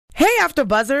After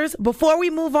Buzzers, before we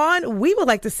move on, we would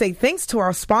like to say thanks to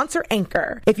our sponsor,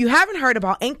 Anchor. If you haven't heard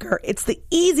about Anchor, it's the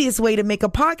easiest way to make a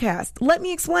podcast. Let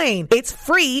me explain. It's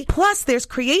free, plus there's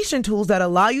creation tools that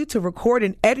allow you to record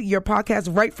and edit your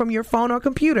podcast right from your phone or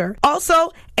computer. Also,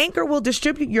 Anchor will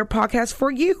distribute your podcast for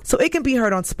you, so it can be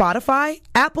heard on Spotify,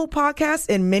 Apple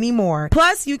Podcasts, and many more.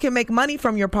 Plus, you can make money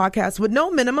from your podcast with no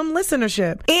minimum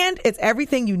listenership. And it's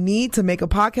everything you need to make a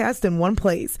podcast in one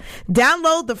place.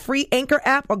 Download the free Anchor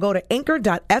app or go to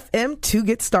anchor.fm to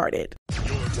get started.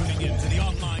 You're tuning in to the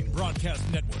online broadcast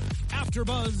network,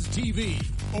 AfterBuzz TV.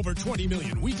 Over 20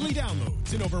 million weekly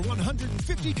downloads in over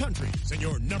 150 countries, and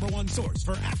your number one source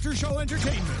for after-show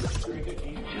entertainment.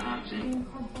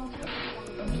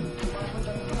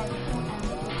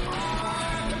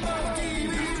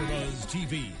 AfterBuzz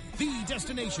TV, the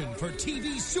destination for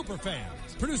TV superfans.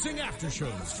 Producing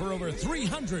aftershows for over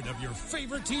 300 of your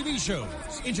favorite TV shows.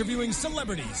 Interviewing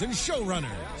celebrities and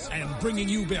showrunners. And bringing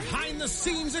you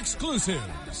behind-the-scenes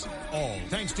exclusives. All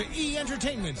thanks to E!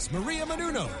 Entertainment's Maria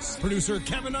Menounos, producer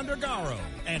Kevin Undergaro,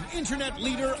 and internet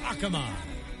leader Akamai.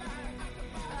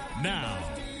 Now,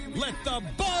 let the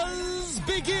buzz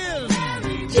begin!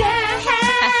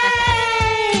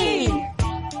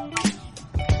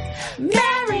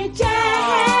 Mary Jane!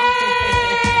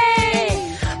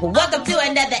 Welcome to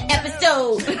another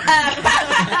episode of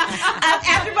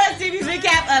AfterBuzz TV's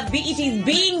recap of BET's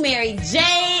Being Mary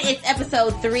Jane. It's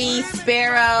episode 3,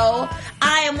 Sparrow.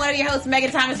 I am one of your hosts,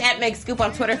 Megan Thomas, at Meg Scoop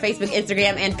on Twitter, Facebook,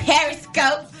 Instagram, and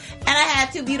Periscope. And I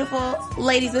have two beautiful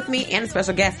ladies with me and a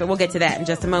special guest, but we'll get to that in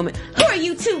just a moment. Who are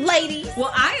you two ladies?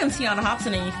 Well, I am Tiana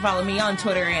Hobson, and you can follow me on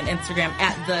Twitter and Instagram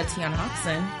at the Tiana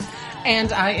Hobson.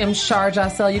 And I am Shar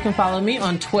Jossel. You can follow me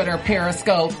on Twitter,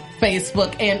 Periscope,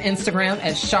 Facebook, and Instagram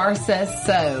at Shar Says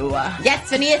So. Yes,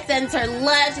 Fania sends her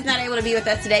love. She's not able to be with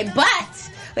us today, but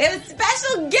we have a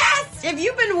special guest. If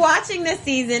you've been watching this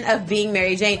season of Being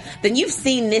Mary Jane, then you've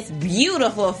seen this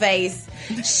beautiful face.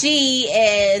 She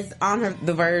is on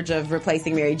the verge of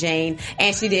replacing Mary Jane,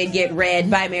 and she did get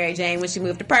read by Mary Jane when she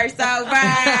moved to Purse Over. Give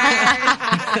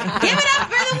it up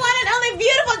for the one and only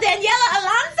beautiful Daniela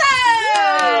Alonso.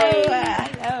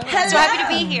 Hello. So happy to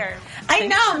be here. I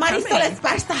know, Marisol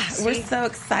Esparza. We're so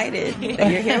excited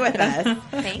that you're here with us.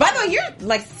 By the way, you're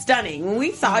like stunning. When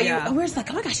we saw you, we were just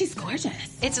like, oh my gosh, she's gorgeous.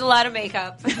 It's a lot of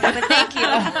makeup, but thank you.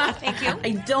 Thank you.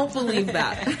 I don't believe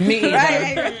that. Me either.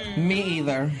 Right. Me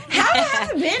either. How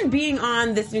has it been being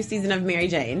on this new season of Mary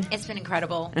Jane? It's been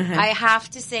incredible. I have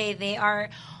to say they are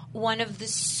one of the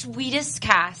sweetest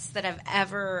casts that I've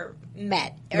ever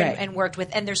met and worked with.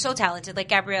 And they're so talented. Like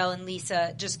Gabrielle and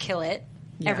Lisa just kill it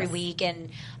every week. And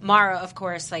Mara, of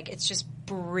course, like it's just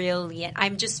brilliant.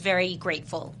 I'm just very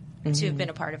grateful to have been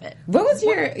a part of it. What was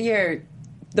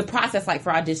the process like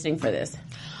for auditioning for this?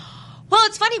 Well,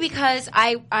 it's funny because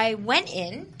I went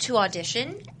in to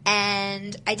audition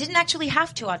and I didn't actually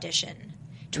have to audition.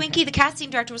 Twinkie, the casting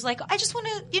director, was like, I just want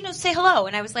to, say hello.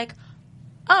 And I was like,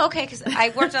 oh, okay, because I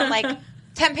worked on like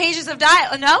 10 pages of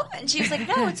dialogue. No? And she was like,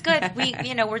 no, it's good.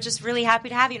 We're just really happy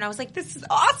to have you. And I was like, this is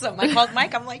awesome. I called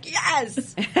Mike. I'm like,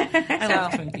 yes. I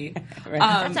love Twinkie.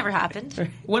 That's never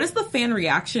happened. What has the fan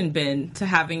reaction been to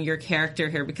having your character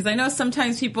here? Because I know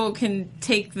sometimes people can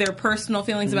take their personal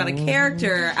feelings about a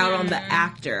character out on the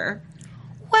actor.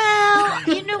 Well,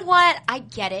 you know what? I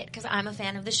get it because I'm a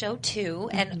fan of the show too.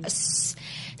 And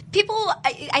people,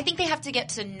 I think they have to get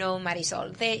to know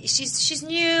Marisol. She's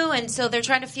new, and so they're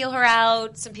trying to feel her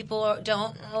out. Some people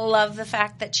don't love the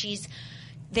fact that she's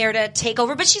there to take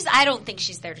over, but I don't think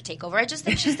she's there to take over. I just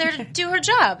think she's there to do her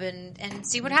job and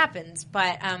see what happens.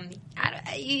 But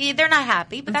they're not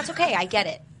happy, but that's okay. I get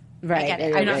it. Right. I get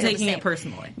it. I'm not taking it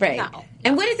personally. Right. No.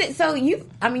 And what is it? So you've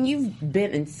been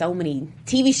in so many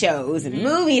TV shows and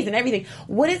movies and everything.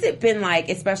 What has it been like,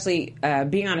 especially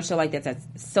being on a show like this that's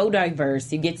so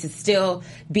diverse? You get to still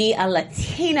be a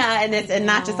Latina in this and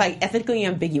not just like ethnically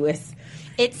ambiguous.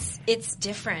 It's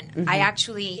different. I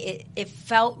actually it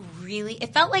felt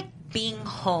like being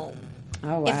home.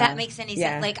 Oh wow. If that makes any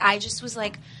sense. Like I just was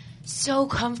like so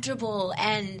comfortable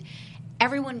and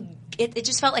everyone. It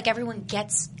just felt like everyone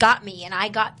got me and I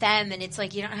got them, and it's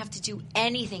like you don't have to do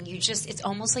anything. It's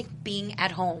almost like being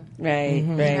at home. Right,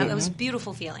 right. It was a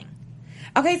beautiful feeling.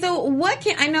 Okay, so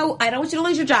I don't want you to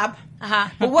lose your job.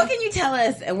 But what can you tell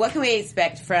us, and what can we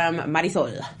expect from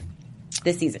Marisol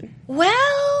this season?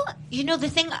 Well, the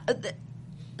thing,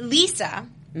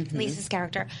 Lisa's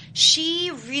character,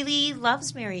 she really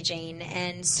loves Mary Jane,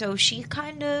 and so she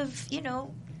kind of,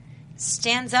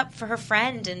 stands up for her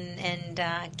friend and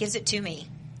gives it to me.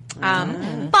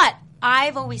 But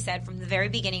I've always said from the very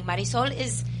beginning, Marisol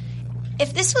is,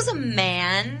 if this was a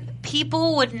man,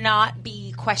 people would not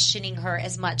be questioning her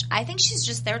as much. I think she's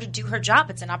just there to do her job.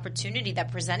 It's an opportunity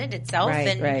that presented itself,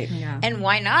 and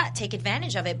why not take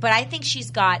advantage of it? But I think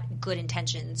she's got good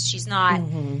intentions. She's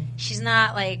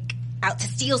not like out to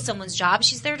steal someone's job.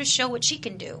 She's there to show what she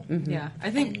can do. Yeah, I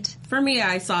think for me,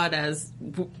 I saw it as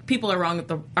people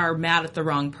are mad at the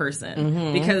wrong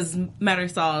person because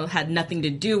Marisol had nothing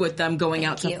to do with them going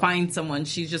out to find someone.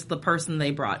 She's just the person they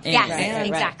brought in. Yes,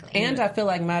 exactly. And I feel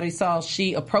like Marisol,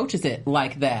 she approaches it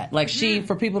like that. Like she,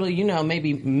 for people to,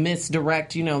 maybe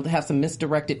misdirect, have some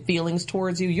misdirected feelings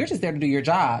towards you, you're just there to do your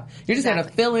job. You're just there to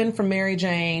fill in for Mary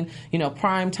Jane,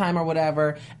 prime time or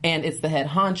whatever, and it's the head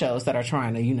honchos that are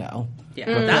trying to,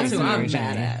 that's who I'm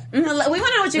mad at. We want to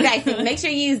know what you guys think. Make sure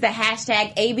you use the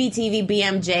hashtag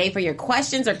ABTVBMJ for your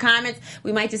questions or comments.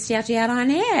 We might just shout you out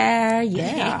on air.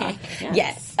 Yeah.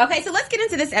 Yes. Okay, so let's get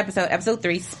into this episode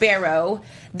 3, Sparrow.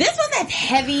 This was a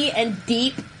heavy and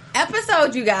deep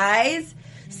episode, you guys.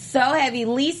 So heavy.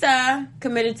 Lisa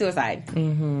committed suicide.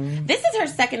 This is her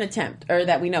second attempt, or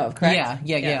that we know of, correct?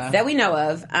 Yeah. That we know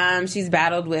of. She's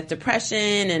battled with depression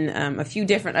and a few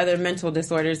different other mental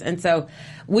disorders. And so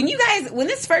when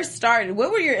this first started,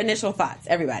 what were your initial thoughts,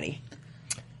 everybody?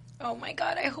 Oh my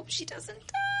God, I hope she doesn't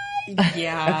die.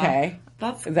 Yeah. Okay.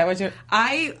 Is that what you're...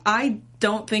 I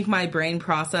don't think my brain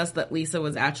processed that Lisa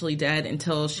was actually dead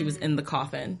until she was in the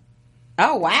coffin.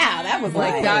 Oh, wow. That was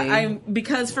like that.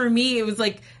 Because for me, it was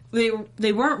like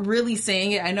they weren't really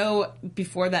saying it. I know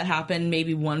before that happened,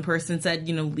 maybe one person said,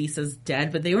 Lisa's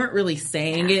dead, but they weren't really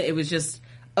saying it. It was just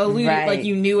alluded, like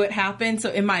you knew it happened.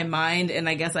 So in my mind, and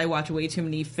I guess I watch way too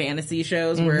many fantasy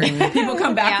shows where people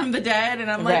come back from the dead, and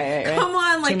I'm like, come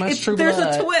on, like there's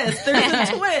a twist. There's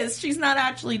a twist. She's not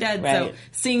actually dead. So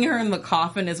seeing her in the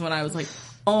coffin is when I was like,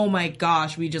 oh my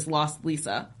gosh, we just lost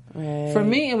Lisa. For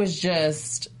me, it was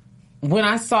just... when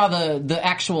I saw the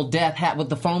actual death hat with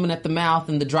the foaming at the mouth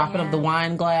and the dropping of the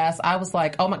wine glass, I was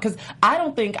like, oh my, because I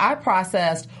don't think I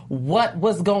processed what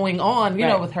was going on, you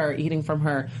know, with her eating from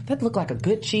her, that looked like a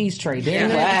good cheese tray,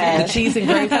 didn't it? The cheese and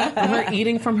gravy, her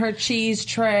eating from her cheese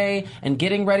tray and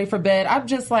getting ready for bed. I'm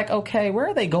just like, okay, where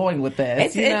are they going with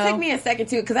this? It took me a second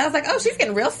too, because I was like, oh, she's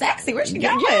getting real sexy. Where's she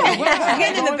going? She's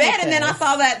getting in the bed, and then I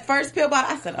saw that first pill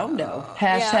bottle. I said, oh no.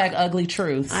 Hashtag ugly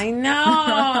truths. I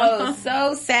know.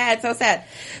 So sad, so sad.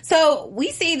 So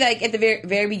we see, like, at the very,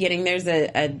 very beginning, there's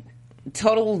a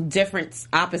total difference,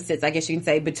 opposites, I guess you can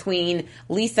say, between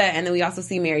Lisa, and then we also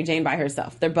see Mary Jane by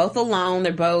herself. They're both alone.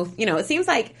 They're both, you know, it seems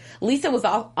like Lisa was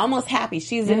almost happy.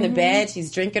 She's in the bed.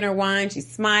 She's drinking her wine.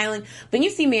 She's smiling. Then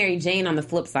you see Mary Jane on the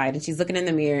flip side, and she's looking in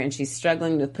the mirror, and she's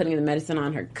struggling with putting the medicine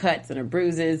on her cuts and her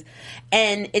bruises.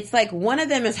 And it's like one of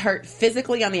them is hurt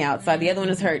physically on the outside. The other one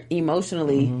is hurt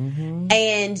emotionally.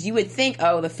 And you would think,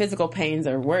 oh, the physical pains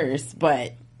are worse,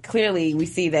 but clearly we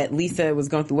see that Lisa was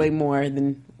going through way more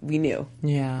than we knew.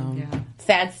 Yeah.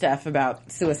 Sad stuff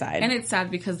about suicide. And it's sad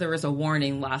because there was a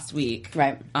warning last week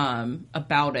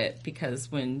about it,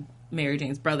 because when Mary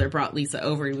Jane's brother brought Lisa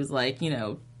over, he was like, you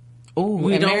know,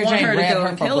 we don't Mary want Jane her to go her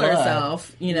and for kill blood.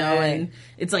 herself, you know, and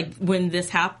it's like when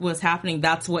this was happening,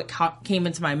 that's what came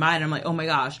into my mind. I'm like, oh my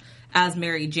gosh, as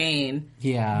Mary Jane,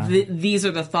 these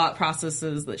are the thought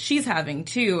processes that she's having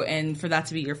too, and for that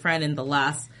to be your friend in the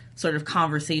last sort of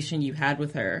conversation you had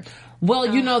with her. Well,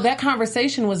 you know, that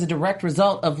conversation was a direct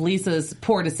result of Lisa's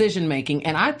poor decision making,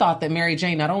 and I thought that Mary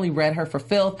Jane not only read her for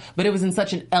filth, but it was in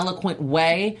such an eloquent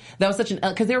way. That was such an,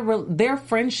 because their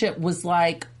friendship was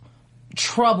like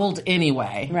troubled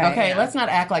anyway. Let's not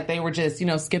act like they were just, you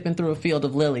know, skipping through a field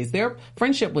of lilies. Their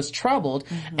friendship was troubled,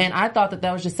 and I thought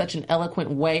that was just such an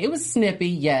eloquent way. It was snippy,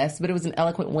 yes, but it was an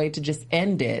eloquent way to just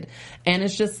end it. And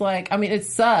it's just like, I mean, it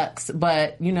sucks,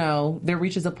 but, you know, there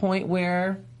reaches a point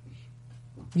where,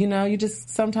 you know, you just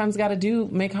sometimes got to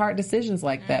make hard decisions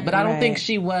like that. But I don't think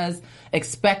she was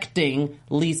expecting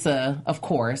Lisa, of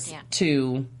course,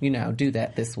 to, you know, do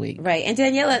that this week. Right. And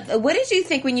Daniela, what did you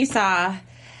think when you saw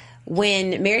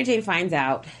when Mary Jane finds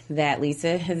out that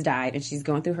Lisa has died and she's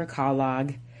going through her call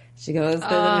log? She goes through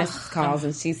the missed calls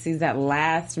and she sees that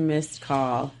last missed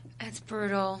call. It's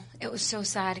brutal. It was so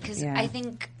sad because I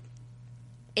think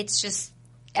it's just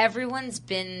everyone's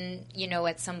been, you know,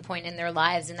 at some point in their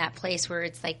lives in that place where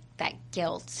it's like that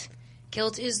guilt.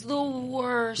 Guilt is the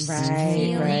worst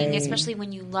feeling, especially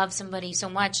when you love somebody so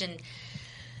much. And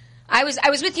I was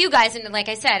with you guys, and like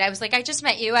I said, I was like, I just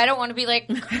met you. I don't want to be like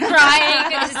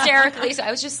crying hysterically, so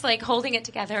I was just like holding it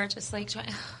together, just like trying.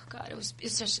 Oh God, it was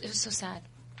so sad.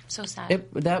 So sad.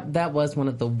 That was one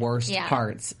of the worst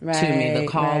parts to me, the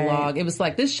call log. It was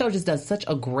like, this show just does such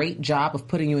a great job of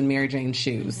putting you in Mary Jane's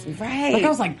shoes. Right. Like, I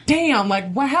was like, damn,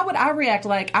 like, how would I react?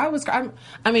 Like, I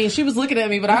mean, she was looking at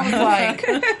me, but I was like,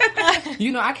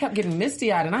 I kept getting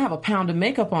misty-eyed, and I have a pound of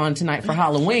makeup on tonight for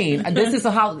Halloween. This is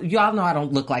y'all know I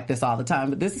don't look like this all the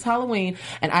time, but this is Halloween,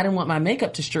 and I didn't want my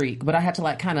makeup to streak, but I had to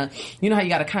like kind of, how you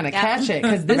got to kind of catch it,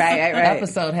 because this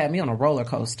episode had me on a roller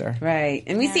coaster. Right.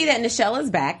 And we see that Nichelle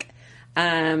is back.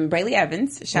 Brayley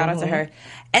Evans, shout out to her.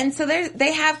 And so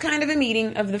they have kind of a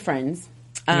meeting of the friends.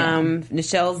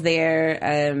 Nichelle's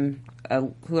there.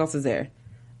 Who else is there?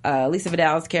 Lisa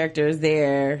Vidal's character is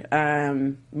there.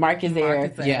 Mark is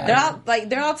there. Yeah.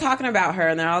 They're all talking about her,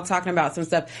 and they're all talking about some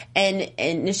stuff. And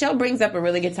Nichelle brings up a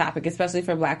really good topic, especially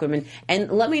for Black women.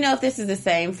 And let me know if this is the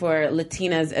same for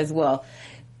Latinas as well.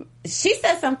 She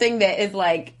says something that is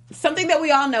like something that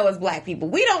we all know as Black people.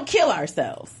 We don't kill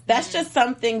ourselves. That's just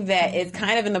something that is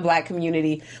kind of in the Black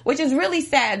community, which is really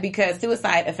sad because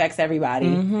suicide affects everybody.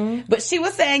 Mm-hmm. But she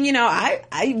was saying,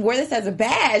 I wear this as a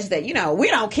badge that, we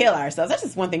don't kill ourselves. That's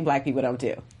just one thing Black people don't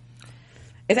do.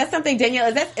 Is that something, Danielle,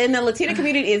 is that in the Latina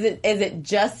community, is it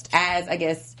just as, I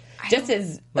guess,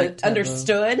 as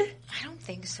understood? I don't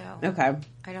think so. Okay.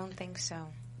 I don't think so.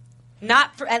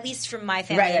 Not for, at least from my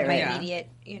family and my immediate,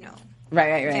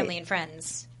 family and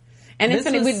friends. And it's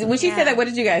funny, when she said that, what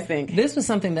did you guys think? This was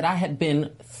something that I had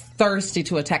been thirsty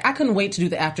to attack. I couldn't wait to do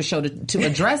the after show to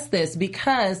address this,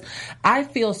 because I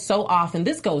feel so often,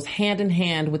 this goes hand in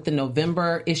hand with the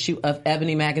November issue of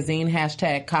Ebony magazine,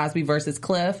 # Cosby versus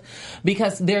Cliff,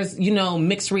 because there's,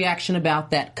 mixed reaction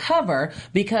about that cover,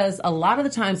 because a lot of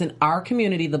the times in our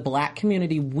community, the Black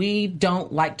community, we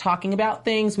don't like talking about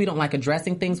things. We don't like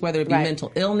addressing things, whether it be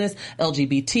mental illness,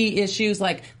 LGBT issues.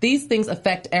 Like, these things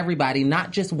affect everybody,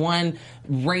 not just one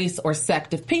race or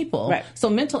sect of people. Right. So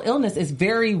mental illness is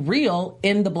very real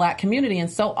in the Black community, and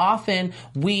so often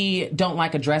we don't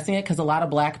like addressing it, because a lot of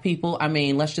Black people,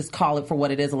 let's just call it for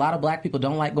what it is, a lot of Black people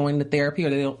don't like going to therapy,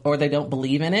 or they don't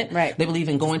believe in it. Right. They believe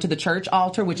in going to the church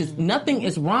altar, which is, nothing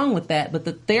is wrong with that, but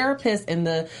the therapists and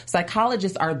the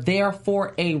psychologists are there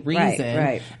for a reason.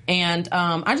 Right. And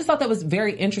I just thought that was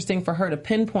very interesting for her to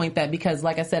pinpoint that, because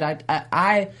like I said,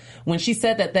 I when she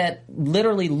said that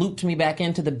literally looped me back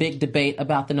into the big debate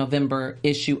about the November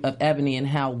issue of Ebony, and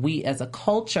how we as a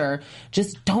culture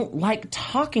just don't like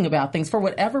talking about things for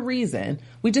whatever reason.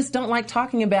 We just don't like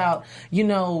talking about,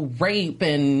 rape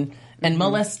and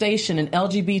molestation and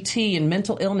LGBT and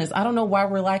mental illness. I don't know why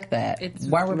we're like that.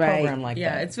 Why we're programmed like that.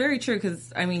 Yeah, it's very true,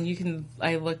 because,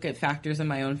 I look at factors in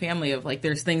my own family of, like,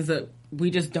 there's things that we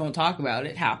just don't talk about.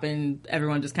 It happened.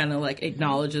 Everyone just kind of, like,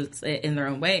 acknowledges it in their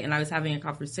own way. And I was having a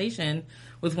conversation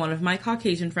with one of my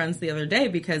Caucasian friends the other day,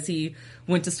 because he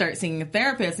went to start seeing a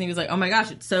therapist, and he was like, oh my gosh,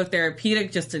 it's so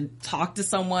therapeutic just to talk to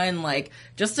someone, like,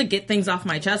 just to get things off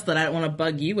my chest that I don't want to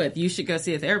bug you with. You should go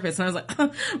see a therapist. And I was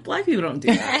like, Black people don't do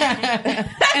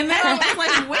that. And then I was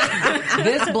like, wait.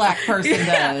 This Black person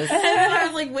does. And then I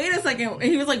was like, wait a second. And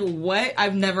he was like, what?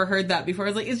 I've never heard that before. I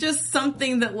was like, it's just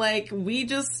something that, like, we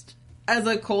just, as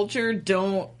a culture,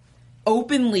 don't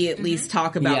openly at least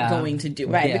talk about going to do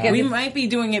it. Right, because we might be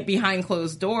doing it behind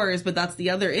closed doors, but that's the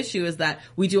other issue, is that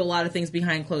we do a lot of things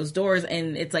behind closed doors,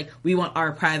 and it's like, we want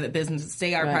our private business to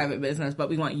stay our private business, but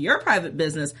we want your private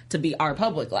business to be our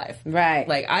public life. Right.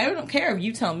 Like, I don't care if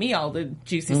you tell me all the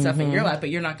juicy stuff in your life, but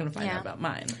you're not going to find out about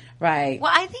mine. Right.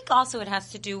 Well, I think also it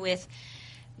has to do with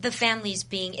the families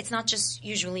being, it's not just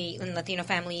usually in Latino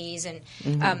families, and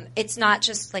it's not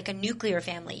just like a nuclear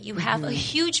family. You have a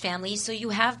huge family, so you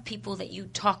have people that you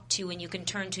talk to and you can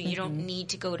turn to. You don't need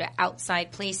to go to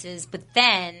outside places, but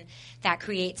then that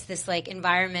creates this like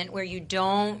environment where you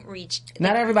don't reach.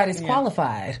 Not everybody's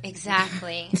qualified.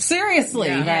 Exactly. Seriously.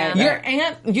 Yeah. Your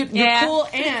aunt, your cool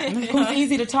aunt who's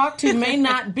easy to talk to may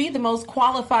not be the most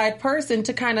qualified person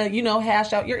to kind of,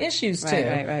 hash out your issues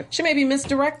to. Right. She may be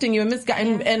misdirecting you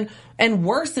and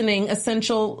worsening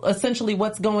essentially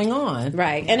what's going on.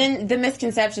 Right. And then the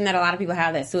misconception that a lot of people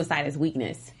have that suicide is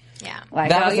weakness. Yeah. Like,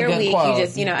 that was you're a good weak. quote. You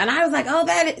just, and I was like,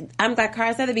 I'm glad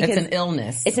Cara said it, because it's an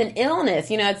illness. It's an illness.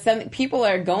 It's something, people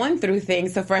are going through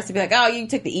things. So for us to be like, oh, you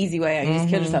took the easy way out, you just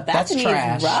killed yourself. That's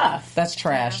trash. Rough. That's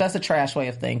trash. That's a trash way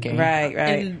of thinking. Right.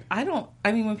 And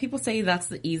when people say that's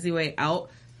the easy way out,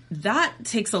 that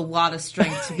takes a lot of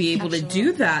strength to be able to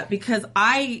do that, because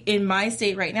I, in my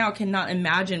state right now, cannot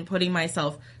imagine putting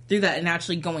myself through that and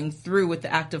actually going through with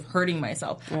the act of hurting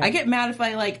myself. Right. I get mad if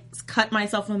I like cut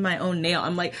myself with my own nail.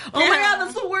 I'm like, oh my God,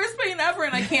 that's the worst pain ever,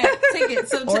 and I can't take it.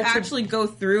 So to actually go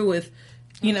through with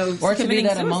you know, or to be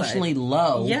that suicide. emotionally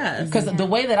low. Yes. Because the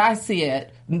way that I see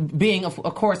it, being, of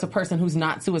course, a person who's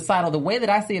not suicidal, the way that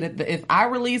I see it, if I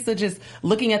were Lisa just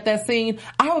looking at that scene,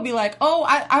 I would be like, oh,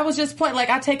 I was just playing, like,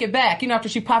 I take it back. You know, after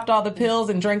she popped all the pills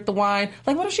and drank the wine,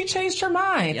 like, what if she changed her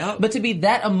mind? Yep. But to be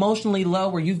that emotionally low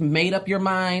where you've made up your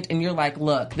mind and you're like,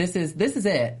 look, this is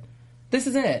it. This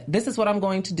is it. This is what I'm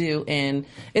going to do. And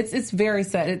it's very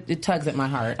sad. It tugs at my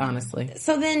heart, honestly.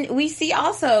 So then we see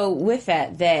also with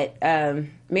that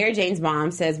Mary Jane's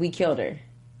mom says we killed her.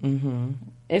 Mm-hmm.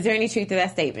 Is there any truth to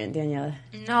that statement, Daniela?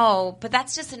 No, but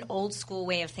that's just an old school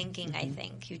way of thinking, I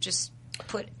think. You just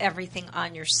put everything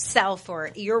on yourself,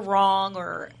 or you're wrong,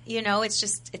 or, you know,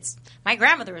 it's my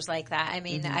grandmother was like that. I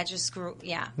mean, I just grew,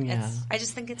 I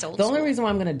just think it's old The school. only reason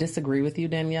why I'm going to disagree with you,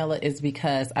 Daniela, is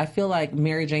because I feel like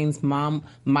Mary Jane's mom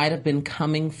might have been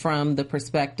coming from the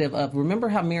perspective of, remember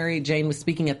how Mary Jane was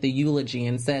speaking at the eulogy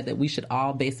and said that we should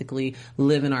all basically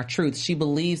live in our truth. She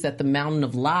believes that the mountain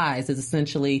of lies is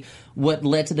essentially what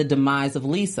led to the demise of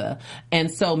Lisa. And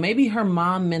so maybe her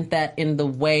mom meant that in the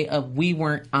way of we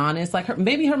weren't honest. Like,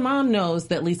 maybe her mom knows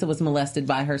that Lisa was molested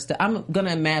by her. I'm going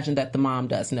to imagine that the mom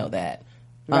does know that.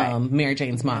 Right. Mary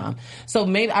Jane's mom. So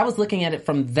maybe I was looking at it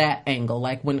from that angle.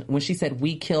 Like when she said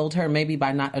we killed her, maybe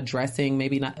by not addressing,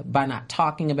 maybe not by not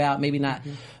talking about, maybe not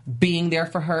being there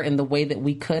for her in the way that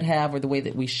we could have or the way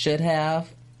that we should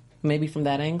have. Maybe from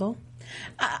that angle.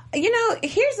 You know,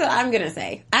 here's what I'm going to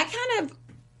say. I kind of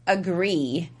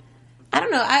agree. I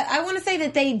don't know. I want to say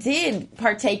that they did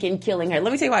partake in killing her.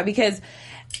 Let me tell you why. Because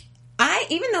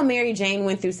even though Mary Jane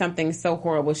went through something so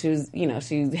horrible, she was, you know,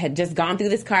 she had just gone through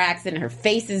this car accident, her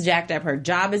face is jacked up, her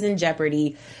job is in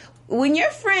jeopardy. When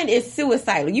your friend is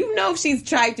suicidal, you know she's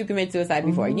tried to commit suicide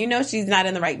before. You know she's not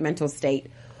in the right mental state.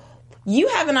 You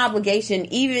have an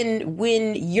obligation, even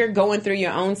when you're going through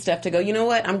your own stuff, to go, you know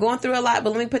what, I'm going through a lot,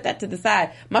 but let me put that to the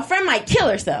side. My friend might kill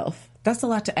herself. That's a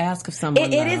lot to ask of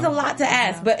someone. It is a lot to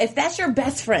ask, but if that's your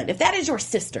best friend, if that is your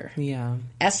sister,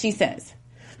 as she says,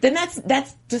 then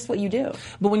that's just what you do.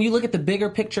 But when you look at the bigger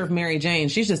picture of Mary Jane,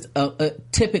 she's just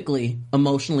typically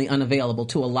emotionally unavailable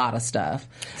to a lot of stuff.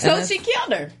 So she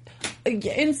killed her.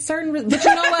 In certain, but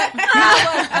you know what?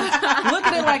 Look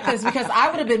at it like this, because I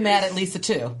would have been mad at Lisa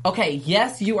too. Okay,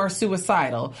 yes, you are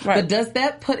suicidal, but does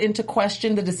that put into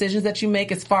question the decisions that you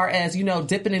make as far as, you know,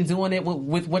 dipping and doing it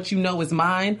with what you know is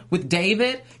mine with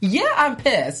David? Yeah, I'm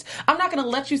pissed. I'm not going to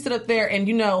let you sit up there and,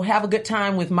 you know, have a good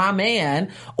time with my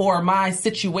man or my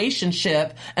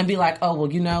situationship and be like, oh,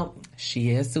 well, you know,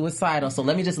 she is suicidal, so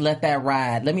let me just let that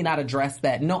ride. Let me not address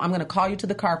that. No, I'm going to call you to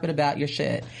the carpet about your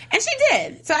shit. And she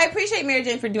did. So I appreciate Mary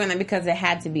Jane for doing that because it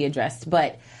had to be addressed.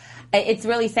 But it's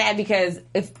really sad because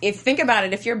if think about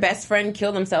it, if your best friend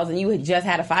killed themselves and you had just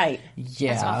had a fight.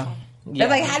 Yeah. That's awful. Yeah.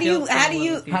 Like, how do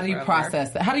you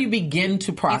process that? How do you begin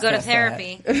to process that? You go to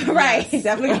therapy. Right.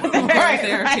 Definitely go to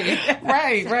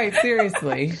therapy. Right.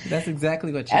 Seriously. That's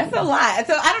exactly what you That's a lot.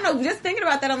 So I don't know, just thinking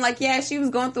about that, I'm like, yeah, she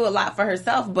was going through a lot for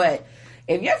herself, but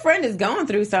if your friend is going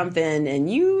through something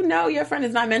and you know your friend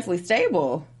is not mentally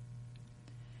stable,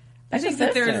 I think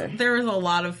that there was a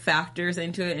lot of factors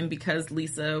into it, and because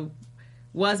Lisa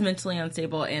was mentally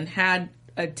unstable and had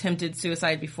attempted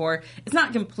suicide before, it's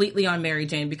not completely on Mary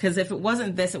Jane, because if it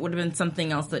wasn't this, it would have been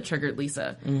something else that triggered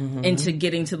Lisa into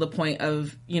getting to the point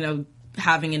of, you know,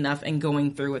 having enough and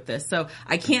going through with this. So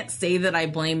I can't say that I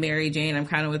blame Mary Jane. I'm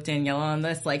kind of with Daniela on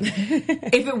this. Like,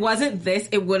 if it wasn't this,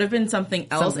 it would have been something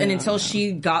else. And until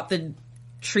she got the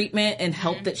treatment and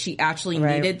help that she actually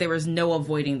needed, there was no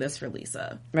avoiding this for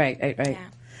Lisa. Right. Yeah.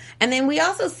 And then we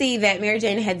also see that Mary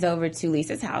Jane heads over to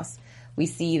Lisa's house. We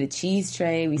see the cheese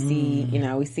tray. We see,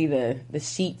 we see the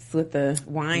sheets with the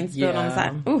wine spilled on the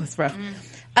side. Ooh, it's rough.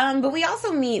 But we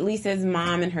also meet Lisa's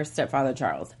mom and her stepfather,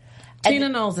 Charles. Tina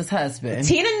Knowles' husband.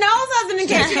 Tina Knowles' husband, in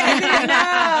case you guys didn't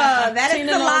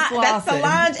know. That's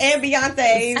Solange and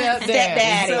Beyonce's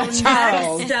stepdaddy, So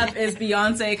Charles. next step is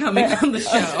Beyonce coming on the show.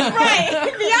 Right.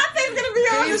 Beyonce's going to be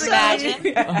on the show.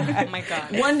 Imagine. Oh my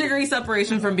God. 1 degree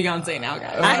separation from Beyonce now,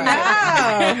 guys. I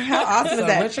know. How awesome is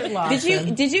that? Richard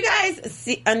Lawson. Did you guys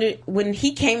see when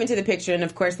he came into the picture, and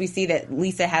of course we see that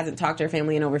Lisa hasn't talked to her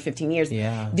family in over 15 years.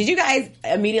 Yeah. Did you guys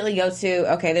immediately go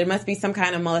to, okay, there must be some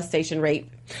kind of molestation, rape?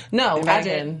 No, I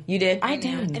didn't. You did? I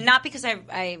didn't. And not because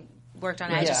I worked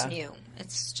on it, I just knew.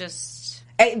 It's just...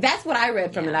 That's what I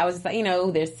read from it. I was just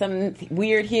like, there's some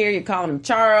weird here. You're calling him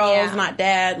Charles, not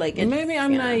Dad. Like, maybe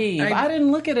I'm naive. I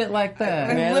didn't look at it like that.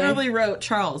 I literally wrote,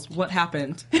 Charles, what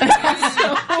happened?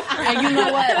 And you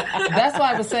know what? That's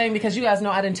why I was saying, because you guys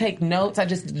know I didn't take notes. I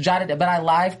just jotted it, but I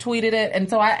live tweeted it. And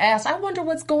so I asked, I wonder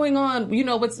what's going on,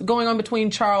 what's going on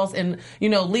between Charles and,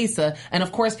 Lisa. And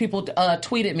of course people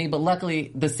tweeted me, but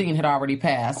luckily the scene had already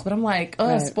passed. But I'm like,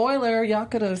 spoiler, y'all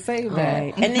could have saved that.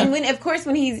 Right. And then when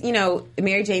he's,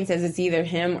 Mary Jane says it's either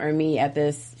him or me at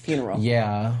this funeral.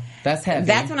 Yeah. That's heavy.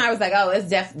 That's when I was like,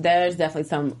 there's definitely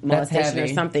some molestation or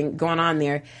something going on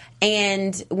there.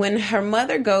 And when Lisa's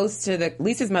mother goes to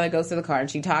the car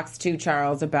and she talks to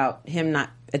Charles about him not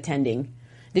attending,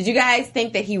 did you guys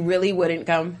think that he really wouldn't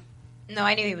come? No,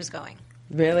 I knew he was going.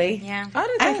 Really? Yeah. I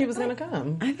didn't think he was going to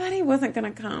come. I thought he wasn't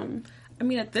going to come. I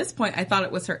mean, at this point, I thought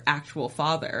it was her actual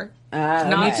father.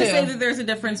 Not to say that there's a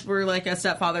difference where, like, a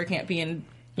stepfather can't be in,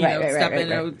 step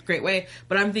in a great way.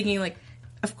 But I'm thinking, like,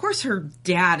 of course her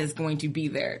dad is going to be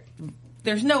there.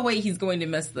 There's no way he's going to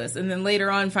miss this. And then later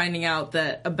on, finding out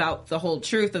about the whole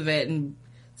truth of it and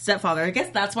stepfather. I guess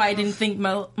that's why I didn't think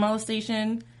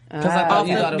molestation. Because I thought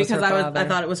it was her father. I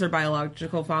thought it was her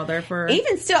biological father.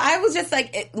 Even still, I was just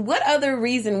like, what other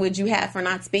reason would you have for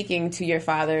not speaking to your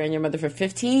father and your mother for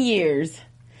 15 years?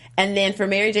 And then for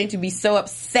Mary Jane to be so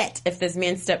upset if this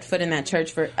man stepped foot in that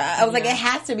church I was like, it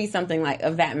has to be something like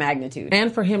of that magnitude.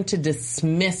 And for him to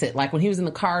dismiss it. Like when he was in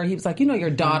the car, he was like, your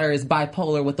daughter is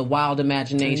bipolar with a wild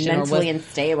imagination. Mentally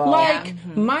unstable.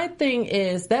 My thing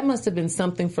is, that must have been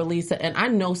something for Lisa. And I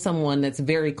know someone that's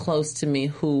very close to me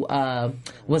who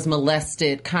was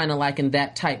molested kind of like in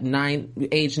that type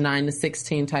age 9 to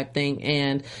 16 type thing.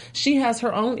 And she has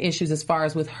her own issues as far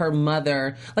as with her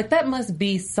mother. Like that must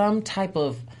be some type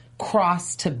of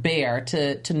cross to bear,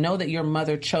 to know that your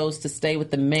mother chose to stay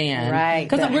with the man. Right.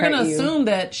 Because we're going to assume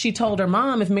that she told her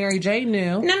mom if Mary Jane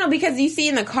knew. No, because you see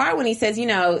in the car when he says,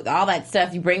 all that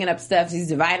stuff, you bringing up stuff, he's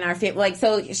dividing our family. Like,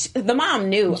 so the mom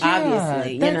knew,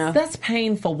 obviously, That's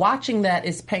painful. Watching that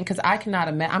is pain, because I cannot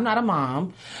imagine, I'm not a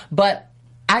mom, but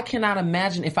I cannot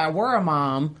imagine if I were a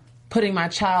mom putting my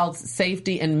child's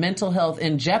safety and mental health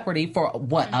in jeopardy for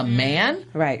a man?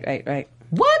 Right.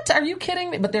 What? Are you kidding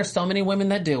me? But there's so many women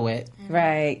that do it.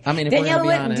 Right. I mean, if Danielle,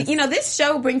 we're going to be honest. This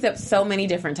show brings up so many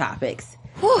different topics.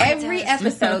 Every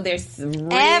episode, there's real...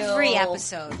 Every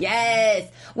episode. Yes.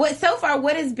 So far,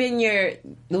 what has been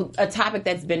a topic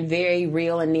that's been very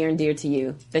real and near and dear to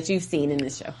you that you've seen in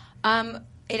this show?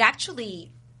 It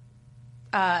actually...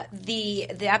 the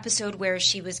episode where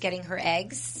she was getting her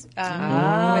eggs, where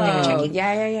they were checking.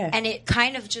 Yeah. And it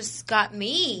kind of just got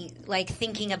me like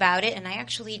thinking about it, and I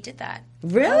actually did that.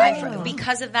 Really?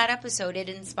 Because of that episode, it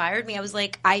inspired me. I was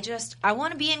like, I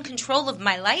want to be in control of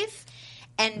my life.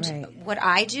 And what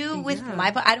I do with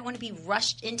I don't want to be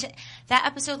rushed into that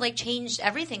episode. Like changed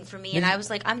everything for me, and I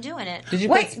was like, I'm doing it. Did you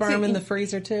put sperm in the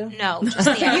freezer too? No, just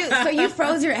the eggs. So you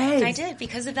froze your eggs? I did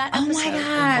because of that episode. Oh my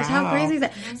gosh, how crazy is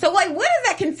that? So what does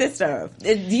that consist of?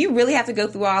 Do you really have to go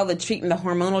through all the treatment, the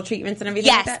hormonal treatments and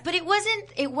everything? Yes, like that? but it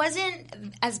wasn't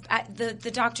as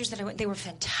the doctors that I went. They were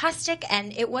fantastic,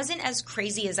 and it wasn't as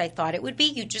crazy as I thought it would be.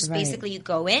 You just basically you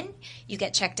go in, you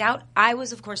get checked out. I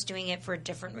was of course doing it for a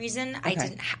different reason. Okay.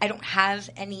 I don't have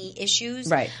any issues.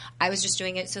 Right. I was just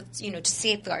doing it so to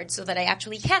safeguard so that I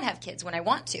actually can have kids when I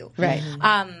want to. Right.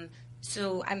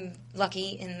 So I'm lucky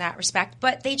in that respect.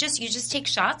 But you just take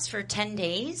shots for 10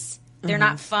 days. They're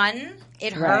not fun.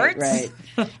 It hurts.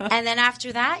 Right. And then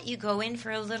after that, you go in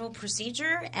for a little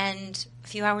procedure, and a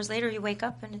few hours later, you wake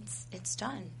up and it's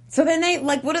done. So then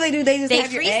what do they do? They just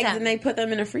have your eggs them. and they put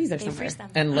them in a freezer They somewhere. freeze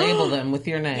them. And label them with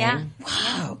your name. Yeah.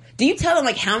 Wow. Do you tell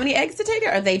them how many eggs to take,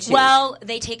 or they choose? Well,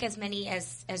 they take as many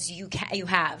as you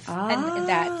have in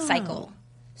that cycle.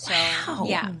 So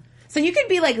yeah. So you could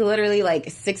be literally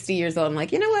 60 years old. I'm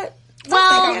like, you know what? Well,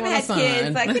 I haven't had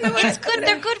kids. You know what? It's good.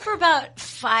 They're good for about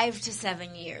 5 to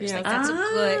 7 years. Yeah. That's a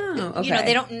good. Okay.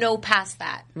 They don't know past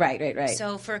that. Right.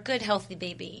 So for a good healthy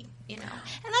baby, and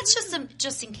that's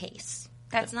just in case.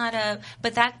 That's not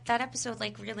But that episode,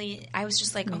 really, I was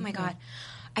just like, oh my god.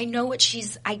 I know what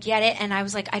I get it, and I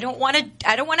was like, I don't want to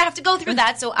have to go through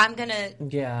that, so I'm gonna.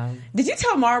 Yeah. Did you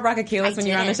tell Mara Braccakilis when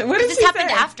you were on the show? What did this she happened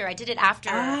say? after. I did it after.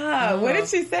 What did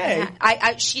she say?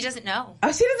 Yeah. She doesn't know.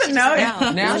 Oh, she doesn't know.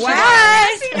 Now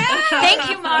What? Thank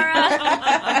you, Mara.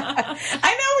 I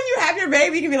know when you have your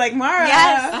baby, you can be like, Mara.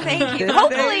 Yes, thank you.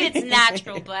 Hopefully it's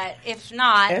natural, but if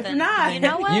not, you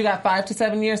know what? You got 5 to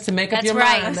 7 years to make up your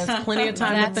mind. There's plenty of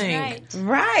time to think.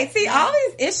 Right. See, all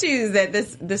these issues that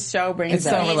this show brings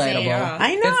up. It's so relatable.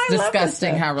 I know. It's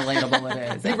disgusting how relatable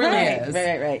it is. It really is.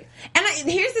 Right. And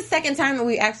here's the second time that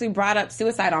we actually brought up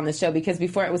suicide on the show, because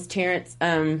before it was Terrence,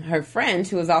 her friend,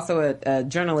 who was also a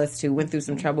journalist who went through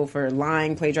some trouble for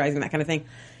lying, plagiarizing, that kind of thing.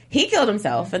 He killed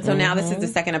himself, and so now this is the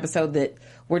second episode that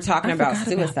we're talking about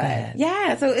suicide.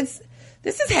 Yeah, so this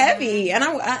is heavy, and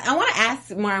I want to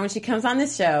ask Mara when she comes on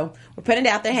this show. We're putting it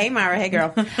out there. Hey, Mara. Hey,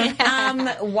 girl.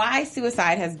 Why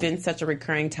suicide has been such a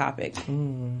recurring topic?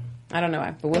 I don't know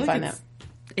why, but we'll find out.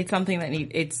 It's something that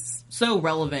it's so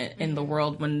relevant in the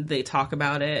world when they talk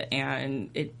about it, and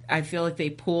I feel like they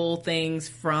pull things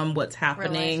from what's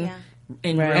happening.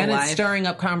 In real and life. It's stirring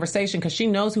up conversation because she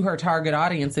knows who her target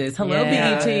audience is. Hello,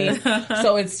 BET.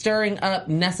 So it's stirring up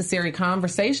necessary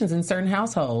conversations in certain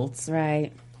households.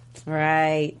 Right.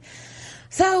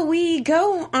 So we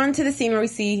go on to the scene where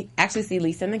we actually see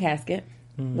Lisa in the casket,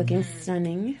 looking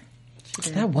stunning.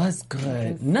 That was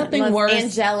good. Nothing worse.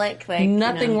 Angelic.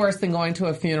 Nothing worse than going to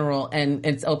a funeral and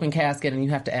it's open casket and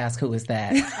you have to ask, who is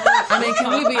that? I mean, can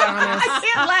we be honest? I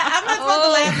can't laugh. I'm not supposed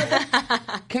to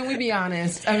laugh. Can we be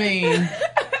honest? I mean,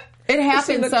 it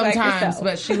happens sometimes,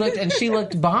 but she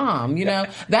looked bomb, you know?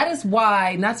 That is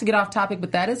why, not to get off topic,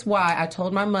 but that is why I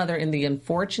told my mother in the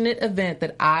unfortunate event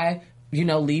that I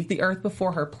leave the earth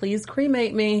before her, please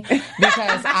cremate me,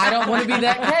 because I don't want to be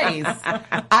that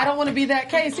case. I don't want to be that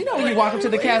case. You know, when you walk up to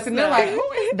the casket and they're like,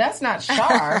 that's not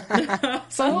Shar.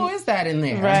 So who is that in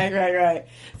there? Right.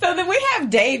 So then we have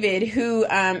David, who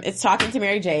is talking to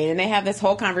Mary Jane, and they have this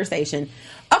whole conversation.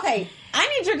 Okay, I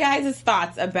need your guys'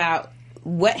 thoughts about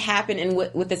what happened and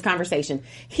with this conversation.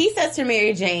 He says to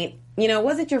Mary Jane,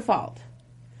 was it your fault?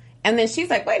 And then she's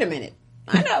like, wait a minute.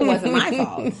 I know it wasn't my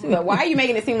fault, but why are you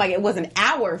making it seem like it wasn't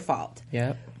our fault?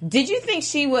 Yep. Did you think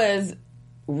she was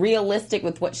realistic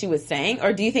with what she was saying,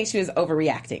 or do you think she was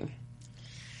overreacting?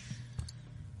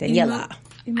 Daniela.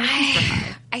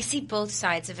 I see both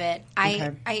sides of it.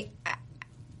 Okay.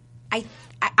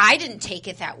 I didn't take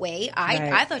it that way.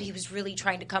 I thought he was really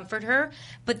trying to comfort her.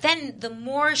 But then the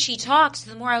more she talks,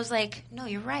 the more I was like, no,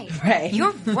 you're right.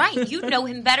 You're right. You know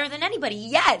him better than anybody.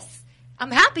 Yes. I'm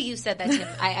happy you said that to him.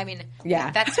 I mean,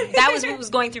 that was what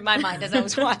was going through my mind as I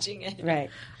was watching it.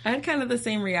 Right. I had kind of the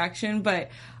same reaction,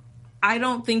 but I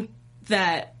don't think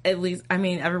that, at least, I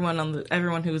mean,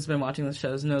 everyone who's been watching the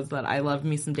shows knows that I love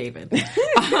me some David.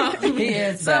 He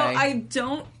is. So I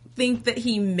don't think that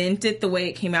he meant it the way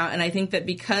it came out, and I think that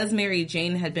because Mary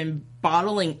Jane had been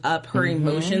bottling up her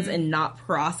emotions and not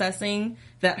processing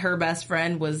that her best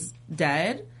friend was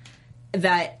dead,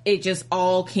 that it just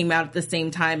all came out at the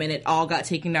same time and it all got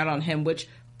taken out on him, which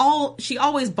she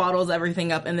always bottles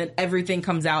everything up and then everything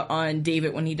comes out on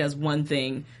David when he does one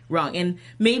thing wrong. And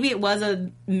maybe it was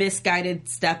a misguided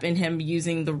step in him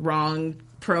using the wrong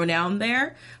pronoun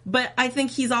there, but I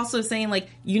think he's also saying, like,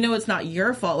 it's not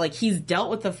your fault. Like, he's dealt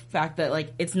with the fact that,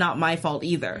 like, it's not my fault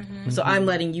either. So I'm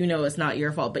letting you know it's not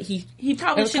your fault. But he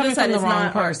probably should have said it's not the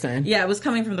wrong person. Yeah, it was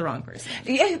coming from the wrong person.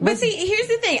 Yeah, but see, here's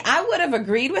the thing. I would have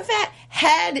agreed with that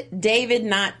had David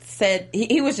not said,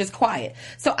 he was just quiet.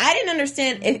 So I didn't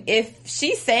understand if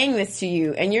she's saying this to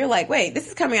you and you're like, wait, this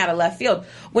is coming out of left field.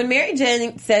 When Mary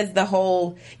Jane says the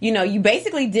whole, you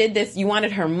basically did this, you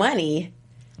wanted her money,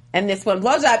 and this one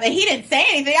blowjob, and he didn't say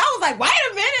anything. I was like, wait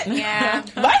a minute. Yeah.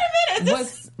 Wait a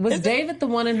minute. Was David the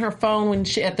one in her phone when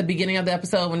at the beginning of the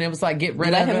episode when it was like, get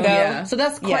rid of him? Go. Yeah. So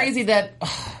that's crazy that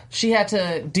she had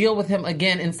to deal with him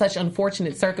again in such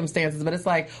unfortunate circumstances. But it's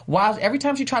like, every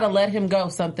time she tried to let him go,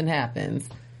 something happens.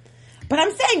 But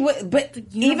I'm saying, but the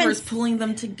universe pulling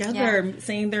them together,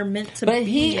 saying they're meant to be. But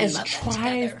he is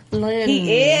trifling.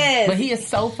 He is. But he is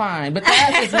so fine. But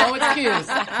that is no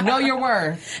excuse. Know your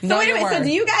worth. So wait a minute. So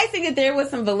do you guys think that there was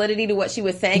some validity to what she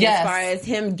was saying as far as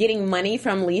him getting money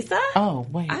from Lisa? Oh,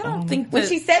 wait. I don't think when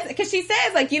she says, because she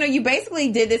says, like, you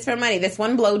basically did this for money, this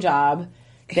one blowjob.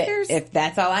 If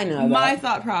that's all I know about. My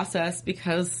thought process,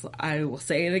 because I will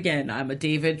say it again, I'm a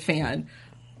David fan.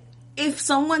 If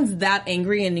someone's that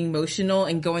angry and emotional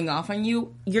and going off on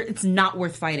you, it's not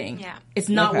worth fighting. Yeah. It's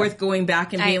not worth going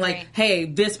back and being like, hey,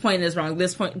 this point is wrong,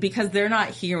 this point, because they're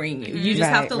not hearing you. You just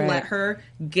have to let her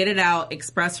get it out,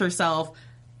 express herself,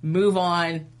 move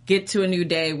on, get to a new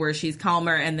day where she's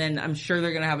calmer, and then I'm sure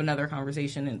they're going to have another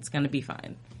conversation and it's going to be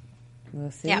fine.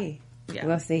 We'll see. Yeah. Yeah.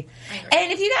 We'll see.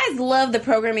 And if you guys love the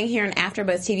programming here on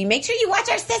AfterBuzz TV, make sure you watch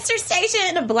our sister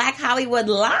station, Black Hollywood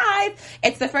Live.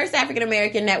 It's the first African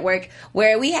American network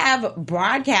where we have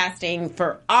broadcasting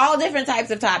for all different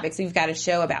types of topics. We've got a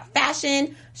show about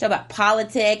fashion, show about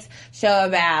politics, show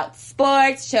about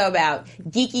sports, show about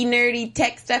geeky, nerdy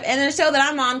tech stuff, and then a show that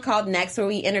I'm on called Next, where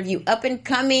we interview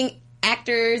up-and-coming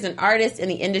actors and artists in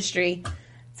the industry.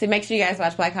 So make sure you guys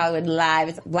watch Black Hollywood Live.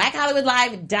 It's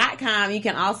blackhollywoodlive.com. You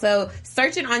can also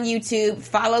search it on YouTube,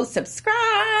 follow,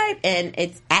 subscribe, and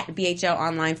it's at BHL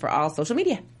Online for all social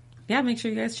media. Yeah, make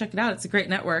sure you guys check it out. It's a great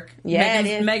network. Yeah, it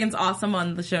is. Megan's awesome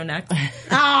on the show Next.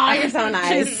 Oh, you're so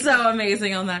nice. She's so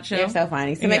amazing on that show. You're so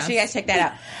funny. So make sure you guys check that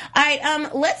out. All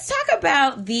right, let's talk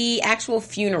about the actual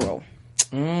funeral.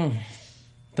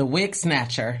 The wig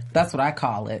snatcher. That's what I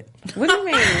call it. What do you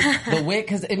mean? The wig,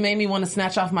 because it made me want to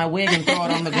snatch off my wig and throw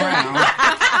it on the ground.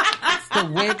 It's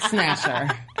the wig snatcher.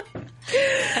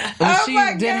 When she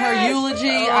did her eulogy,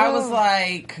 I was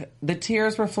like, the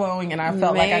tears were flowing, and I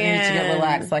felt like I needed to get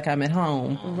relaxed, like I'm at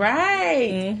home.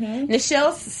 Right.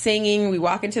 Michelle's singing. We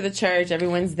walk into the church.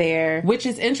 Everyone's there. Which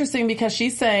is interesting because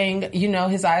she's saying,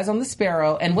 His Eyes on the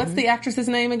Sparrow. And what's the actress's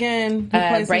name again?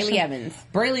 Brayley Evans.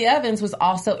 Brayley Evans was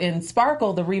also in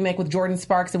Sparkle, the remake with Jordan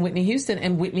Sparks and Whitney Houston.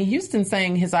 And Whitney Houston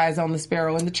sang His Eyes on the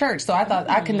Sparrow in the church. So I thought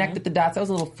I connected the dots. That was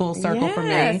a little full circle for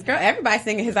me. Girl, everybody's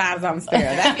singing His Eyes on the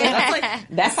Sparrow.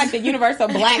 That's like the universal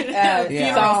black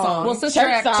song. Well, Sister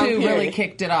Act 2 really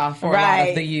kicked it off for a lot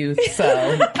of the youth.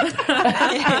 So,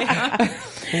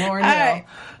 Lauryn Hill.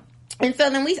 And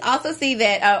so then we also see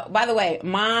that, by the way,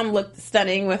 Mom looked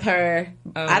stunning with her,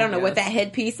 I don't know what that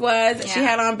headpiece was that she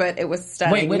had on, but it was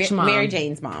stunning. Wait, which mom? Mary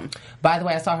Jane's mom. By the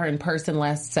way, I saw her in person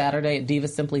last Saturday at Diva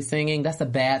Simply Singing. That's a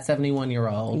bad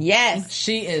 71-year-old. Yes.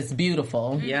 She is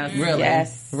beautiful. Yes. Really.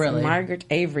 Yes. Really. Margaret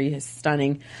Avery is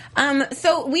stunning.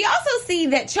 So we also see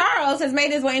that Charles has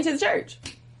made his way into the church.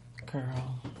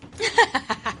 Girl.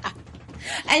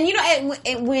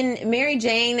 And when Mary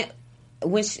Jane...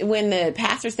 When the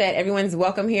pastor said everyone's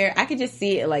welcome here, I could just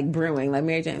see it like brewing. Like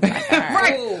Mary Jane's like, all right.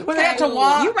 Right. When they have to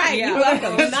walk. You're right. Yeah. You're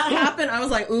welcome. When that happened, I was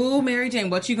like, ooh, Mary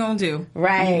Jane, what you gonna do?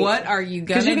 Right. What are you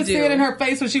gonna do? Because you could see it in her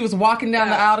face when she was walking down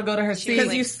the aisle to go to her seat.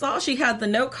 Because you saw she had the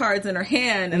note cards in her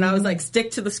hand, and I was like,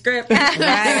 stick to the script.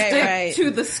 Right.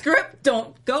 To the script.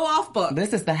 Don't go off book.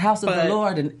 This is the house of the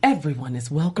Lord, and everyone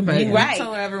is welcome here. Right.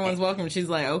 Tell her everyone's welcome. She's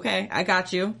like, okay, I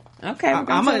got you. Okay, I'm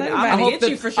gonna hit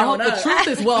you for showing I hope the truth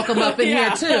is welcome up in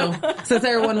here too. Since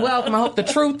everyone welcome, I hope the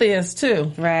truth is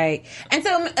too. Right. And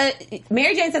so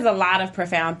Mary Jane says a lot of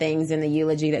profound things in the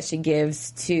eulogy that she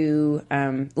gives to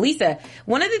Lisa.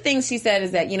 One of the things she said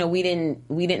is that we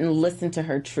didn't listen to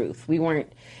her truth. We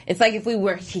weren't. It's like if we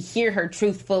were to hear her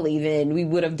truth fully, then we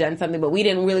would have done something, but we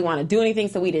didn't really want to do anything,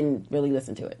 so we didn't really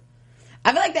listen to it.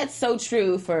 I feel like that's so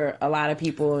true for a lot of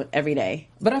people every day.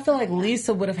 But I feel like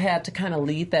Lisa would have had to kind of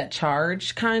lead that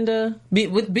charge, kind of.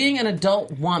 With being an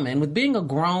adult woman, with being a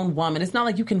grown woman, it's not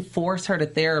like you can force her to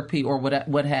therapy or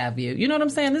what have you. You know what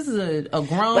I'm saying? This is a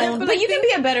grown... But you can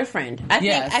be a better friend. I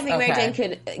think Mary okay.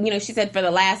 Jane could, she said for the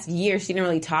last year she didn't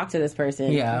really talk to this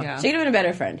person. Yeah. She could have been a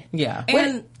better friend. Yeah.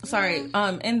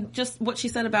 And just what she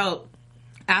said about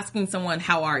asking someone,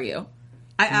 how are you?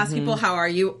 I ask people, how are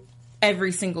you?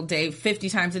 Every single day, 50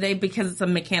 times a day, because it's a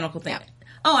mechanical thing.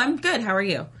 Oh, I'm good. How are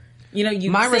you? My say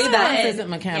response that isn't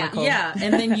mechanical. Yeah,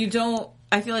 and then you don't.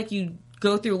 I feel like you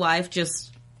go through life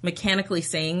just mechanically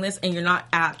saying this, and you're not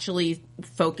actually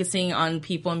focusing on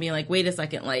people and being like, wait a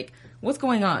second, like, what's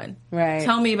going on? Right.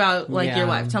 Tell me about your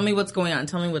life. Tell me what's going on.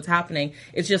 Tell me what's happening.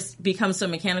 It just becomes so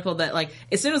mechanical that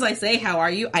as soon as I say how are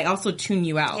you, I also tune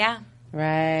you out. Yeah.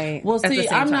 Right. Well, see,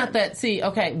 I'm time. not that. See,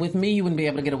 okay, with me, you wouldn't be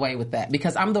able to get away with that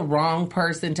because I'm the wrong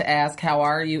person to ask, how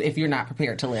are you, if you're not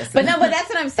prepared to listen. But that's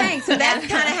what I'm saying. So that's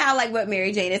kind of how, what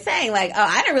Mary Jane is saying.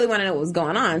 I didn't really want to know what was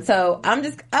going on. So I'm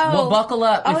just, Well, buckle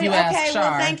up if you ask okay,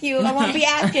 Char. well, thank you. I won't be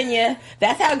asking you.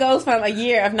 That's how it goes from a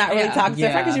year of not really talking to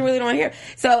a friend because you really don't want to hear.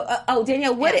 So,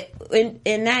 Danielle,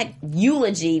 in that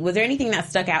eulogy, was there anything that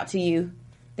stuck out to you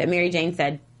that Mary Jane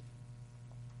said?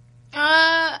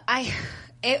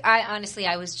 I honestly,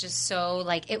 I was just so,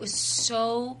 it was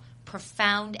so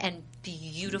profound and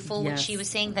beautiful what she was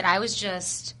saying that I was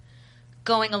just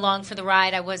going along for the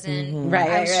ride. I wasn't,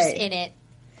 I was just in it.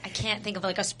 I can't think of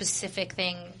a specific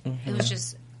thing. It was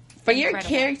just for your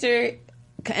character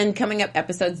and coming up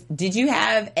episodes. Did you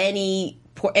have any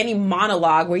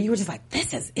monologue where you were just like,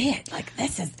 this is it,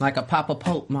 this is like a Papa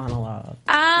Pope monologue?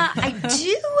 I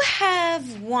do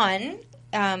have one.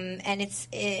 And it's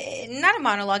not a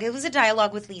monologue. It was a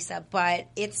dialogue with Lisa, but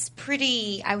it's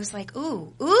pretty. I was like,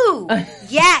 ooh,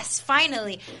 yes,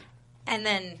 finally. And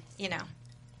then,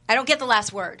 I don't get the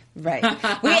last word. Right.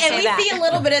 We see a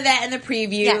little bit of that in the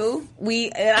preview.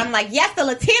 Yes. I'm like, yes, the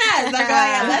Latinas are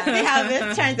going. Let's see how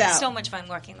this turns out. So much fun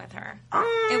working with her.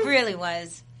 It really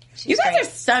was. You guys are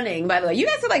stunning, by the way. You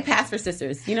guys are like pass for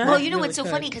sisters. You know? Well, you know what's so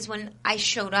funny? Because when I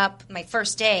showed up my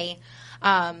first day,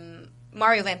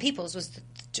 Mario Van Peebles was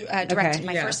directed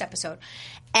my first episode.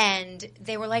 And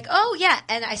they were like, oh, yeah.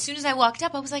 And as soon as I walked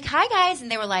up, I was like, hi, guys. And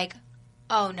they were like,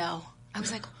 oh, no. I was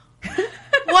like,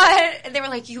 what? And they were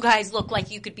like, you guys look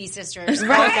like you could be sisters.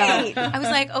 Right. I was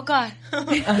like, oh, God. Does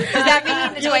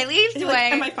that mean, do I leave?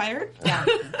 Am I fired? Yeah.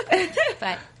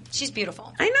 But she's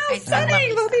beautiful. I know,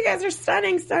 stunning. Both of you guys are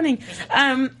stunning.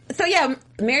 So, yeah,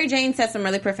 Mary Jane says some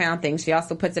really profound things. She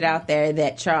also puts it out there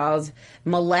that Charles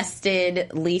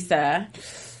molested Lisa.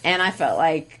 And I felt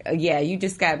like, yeah, you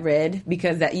just got rid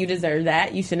because that you deserve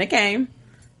that. You shouldn't have came.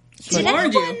 Did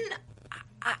anyone,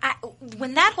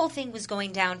 when that whole thing was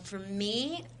going down for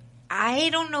me, I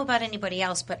don't know about anybody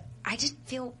else, but I didn't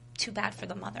feel too bad for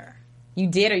the mother. You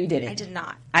did or you didn't? I did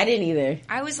not. I didn't either.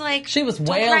 I was like, she was don't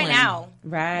wailing. cry now.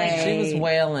 Right. She was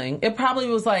wailing. It probably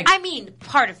was like... I mean,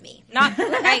 part of me. Not.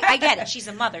 I get it. She's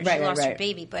a mother. She lost her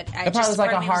baby. But it probably was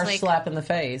like a harsh slap in the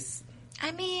face.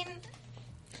 I mean...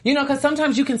 You know, because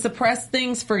sometimes you can suppress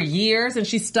things for years, and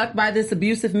she's stuck by this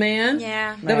abusive man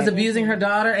that was abusing her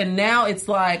daughter, and now it's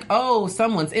like, oh,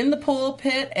 someone's in the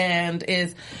pulpit and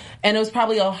it was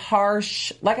probably a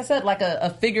harsh, like I said, like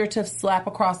a figurative slap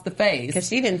across the face. Because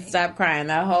she didn't stop crying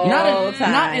the whole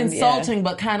time. Not insulting,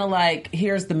 but kind of like,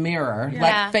 here's the mirror. Yeah.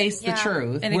 Like, face the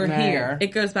truth. And we're here. It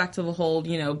goes back to the whole,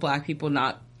 Black people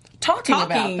not talking about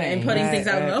things and putting things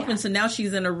out in the open. So now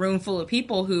she's in a room full of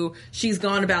people who she's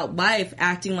gone about life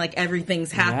acting like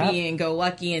everything's happy and go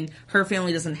lucky, and her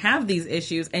family doesn't have these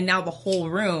issues. And now the whole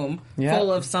room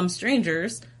full of some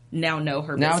strangers now know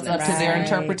her business. Now it's up to their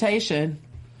interpretation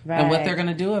and what they're going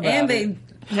to do about it. And they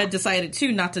had decided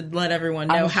too not to let everyone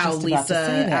know how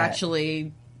Lisa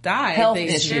actually died. Health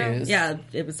issues. Yeah,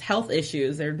 it was health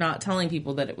issues. They're not telling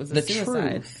people that it was a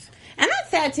suicide. Truth. And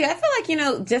that's sad too. I feel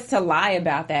like, just to lie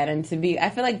about that and to be, I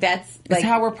feel like that's like it's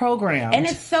how we're programmed. And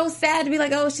it's so sad to be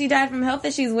like, oh, she died from health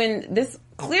issues when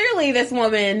clearly this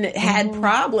woman had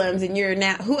problems, and you're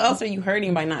now, who else are you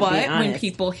hurting by not being honest? But when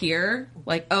people hear,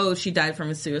 like, oh, she died from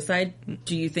a suicide,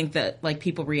 do you think that, like,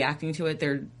 people reacting to it,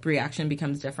 their reaction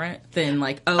becomes different than,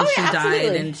 like, she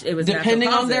died and it was depending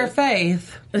on their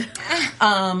faith,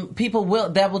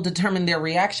 that will determine their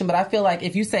reaction. But I feel like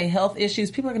if you say health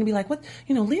issues, people are going to be like, what?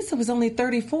 Lisa was only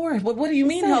 34. What do you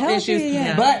mean health issues?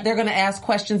 Yeah. But they're going to ask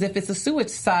questions if it's a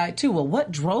suicide, too. Well, what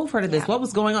drove her to this? What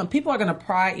was going on? People are going to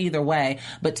pry either way.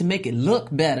 But to make it look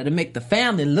better, to make the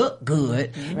family look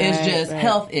good, it's just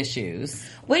health issues.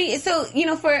 So,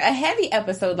 for a heavy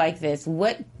episode like this,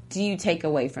 what do you take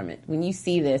away from it when you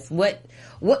see this?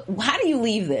 How do you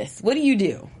leave this? What do you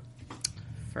do?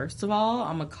 First of all,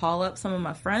 I'm going to call up some of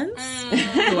my friends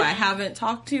who I haven't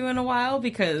talked to in a while,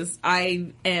 because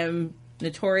I am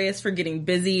notorious for getting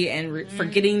busy and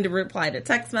forgetting to reply to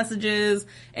text messages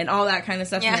and all that kind of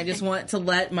stuff. And I just want to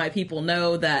let my people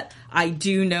know that I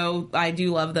do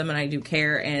love them and I do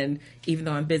care. And even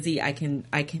though I'm busy, I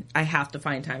have to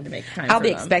find time to make time. I'll be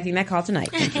expecting that call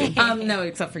tonight. No,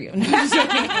 except for you.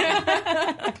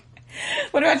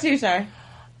 What about you, Shar?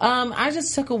 I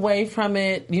just took away from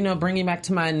it, bringing back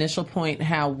to my initial point,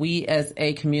 how we as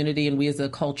a community and we as a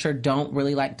culture don't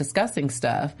really like discussing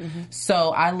stuff. Mm-hmm.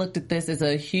 So I looked at this as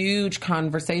a huge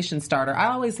conversation starter. I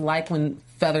always like when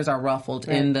feathers are ruffled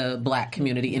in the Black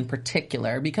community in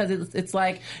particular, because it's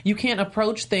like you can't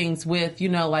approach things with,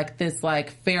 like this like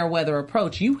fair weather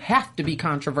approach. You have to be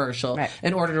controversial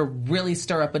in order to really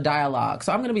stir up a dialogue.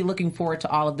 So I'm going to be looking forward to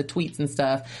all of the tweets and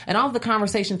stuff and all of the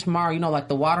conversation tomorrow, like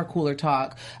the water cooler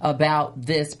talk about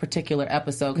this particular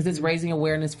episode, because it's raising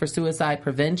awareness for suicide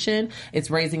prevention.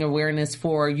 It's raising awareness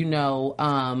for,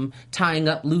 tying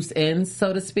up loose ends,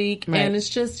 so to speak. Right. And it's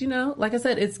just, like I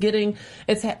said,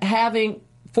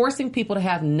 forcing people to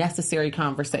have necessary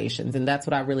conversations. And that's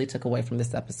what I really took away from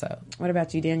this episode. What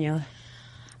about you, Daniela?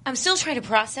 I'm still trying to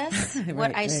process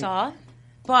what I saw,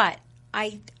 but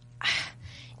I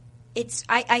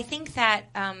think that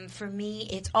for me,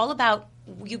 it's all about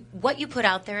what you put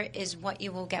out there is what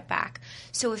you will get back.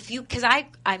 So because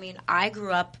I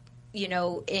grew up, in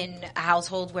a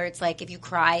household where it's like, if you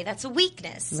cry, that's a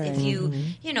weakness. Right. If you,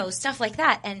 stuff like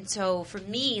that. And so for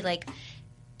me, like,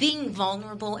 being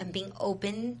vulnerable and being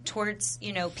open towards,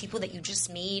 people that you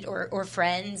just meet or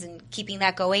friends, and keeping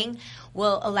that going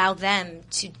will allow them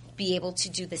to be able to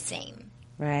do the same.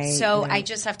 Right. So I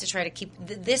just have to try to keep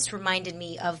this reminded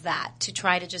me of that, to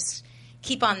try to just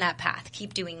keep on that path,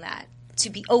 keep doing that,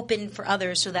 to be open for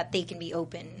others so that they can be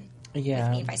open. Yeah.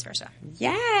 with me and vice versa.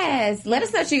 Yes. Let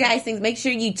us know what you guys think. Make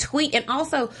sure you tweet. And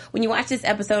also, when you watch this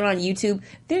episode on YouTube,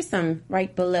 there's some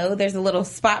right below. There's a little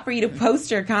spot for you to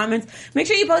post your comments. Make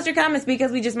sure you post your comments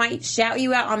because we just might shout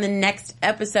you out on the next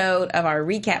episode of our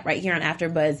recap right here on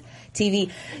AfterBuzz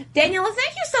TV. Daniela,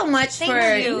 thank you so much for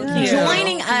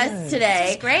joining us today.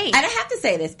 This is great. And I have to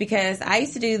say this because I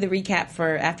used to do the recap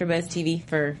for AfterBuzz TV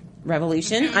for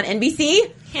Revolution on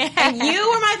NBC. And you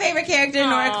were my favorite character,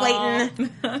 Nora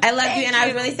Clayton. I loved you, and I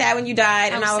was really sad when you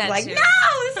died. And I was like, no,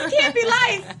 this can't be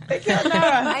life. They killed Nora.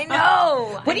 I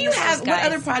know. What do you have? What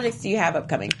other projects do you have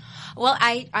upcoming? Well,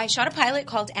 I shot a pilot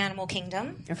called Animal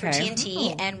Kingdom for Okay.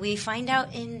 TNT, and we find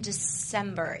out in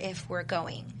December if we're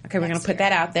going. Okay, we're going to put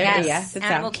that out there. Yes, Yes,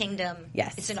 Animal Kingdom.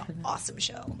 Yes. It's an awesome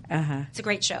show. Uh-huh. It's a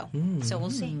great show. So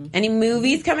we'll see. Any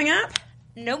movies coming up?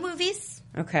 No movies.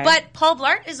 Okay. But Paul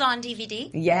Blart is on DVD.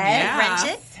 Yes.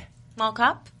 Rent it. Mall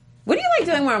Cop. What do you like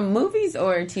doing more, movies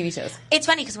or TV shows? It's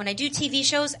funny because when I do TV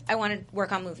shows, I want to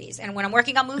work on movies. And when I'm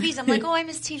working on movies, I'm like, oh, I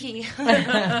miss TV.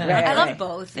 I love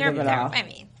both. You love it all. I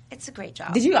mean, it's a great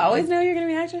job. Did you always know you were going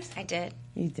to be an actress? I did.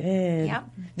 You did. Yep.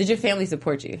 Did your family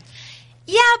support you?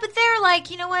 Yeah, but they're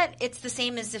like, you know what? It's the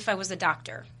same as if I was a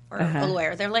doctor or a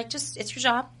lawyer. They're like, just, it's your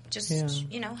job. Just,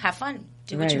 have fun.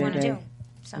 Do what you want to do.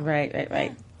 So. Right.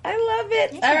 I love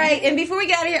it. All right. And before we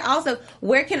get out of here, also,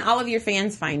 where can all of your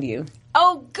fans find you?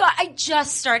 Oh, God. I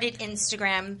just started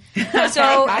Instagram.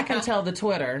 So I can tell the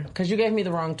Twitter because you gave me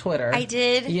the wrong Twitter. I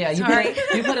did. Yeah, Sorry.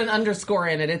 you put an underscore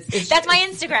in it. It's That's my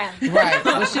Instagram. right.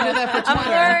 Well, she did that for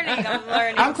Twitter. I'm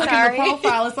learning. I'm clicking Sorry. the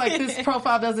profile. It's like this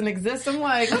profile doesn't exist. I'm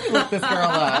like, let me look this girl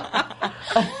up.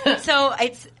 So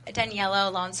it's Daniela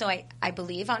Alonso, I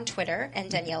believe, on Twitter,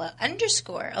 and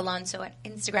Daniela_Alonso at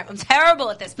Instagram. I'm terrible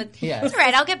at this, but Yes. it's all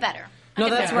right. I'll get better. No,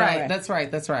 that's right.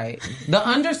 That's right. The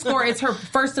underscore, it's her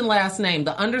first and last name.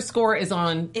 The underscore is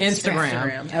on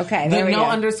Instagram. Okay, The there we no go.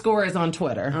 underscore is on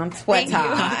Twitter. On Twitter. Thank you.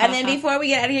 And then before we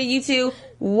get out of here, you two,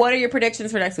 what are your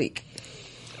predictions for next week?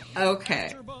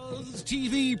 Okay. Buzz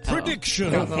TV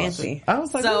predictions. Fancy. I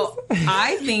was like, So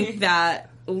I think that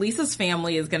Lisa's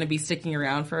family is going to be sticking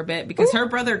around for a bit because her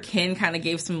brother Ken kind of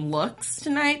gave some looks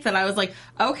tonight that I was like,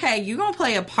 okay, you're going to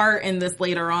play a part in this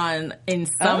later on in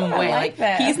some I way. like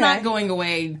that. He's Okay. not going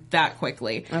away that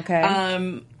quickly.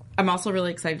 Okay. I'm also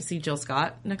really excited to see Jill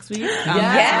Scott next week. Yes.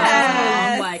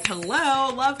 I'm like,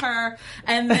 hello, love her.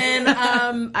 And then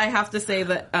I have to say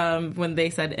that when they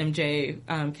said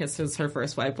MJ kisses her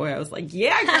first white boy, I was like,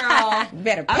 yeah, girl.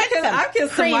 Better put some I've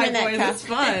kissed some cream white in that boys. cup. It's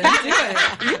fun. Do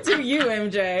it. You do you,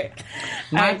 MJ.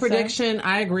 My prediction,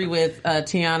 I agree with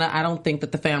Tiana. I don't think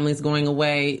that the family's going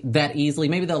away that easily.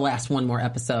 Maybe they'll last one more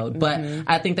episode. But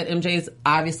I think that MJ is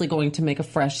obviously going to make a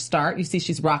fresh start. You see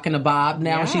she's rocking a bob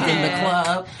now. She's in the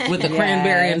club with the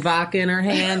cranberry and vodka in her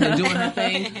hand and doing her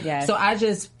thing. Yes. So I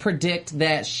just predict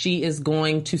that she is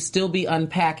going to still be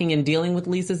unpacking and dealing with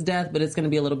Lisa's death, but it's going to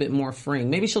be a little bit more freeing.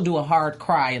 Maybe she'll do a hard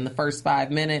cry in the first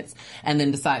 5 minutes and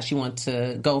then decide she wants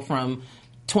to go from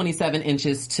 27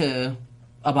 inches to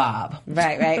a bob.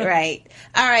 Right.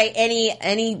 All right.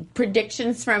 Any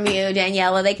predictions from you,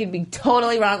 Daniela? They could be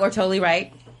totally wrong or totally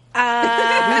right.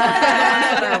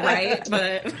 Right?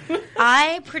 But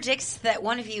I predict that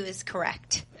one of you is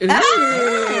correct. Oh,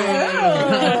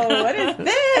 what is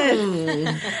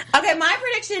this? Okay, my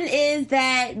prediction is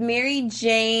that Mary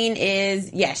Jane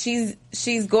is,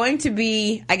 she's going to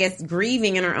be, I guess,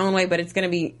 grieving in her own way, but it's going to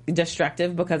be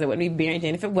destructive because it wouldn't be Mary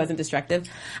Jane if it wasn't destructive.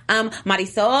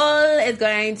 Marisol is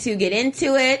going to get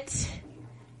into it,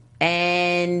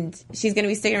 and she's going to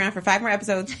be sticking around for 5 more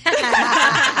episodes.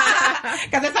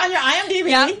 Because it's on your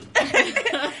IMDb.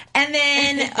 And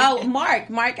then,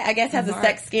 Mark, I guess, has a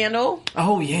sex scandal.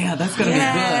 Oh, yeah, that's going to be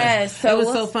good. So it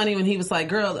was so funny when he was like,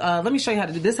 girl, let me show you how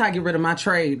to do this, how I get rid of my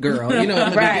trade, girl. You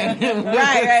know, Right.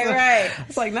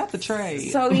 It's like, not the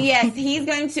trade. So, yes, he's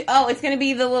going to, it's going to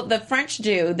be the French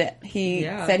Jew that he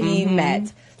said he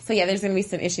met. So, yeah, there's going to be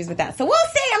some issues with that. So, we'll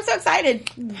see. I'm so excited.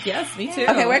 yes, me too.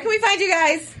 Okay, where can we find you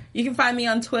guys? You can find me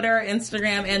on Twitter,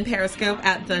 Instagram, and Periscope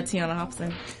at the Tiana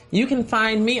Hobson. You can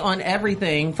find me on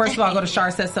everything. First of all, go to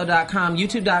charsaidso.com,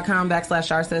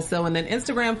 youtube.com/charsaidso, and then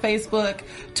Instagram, Facebook,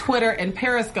 Twitter, and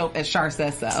Periscope at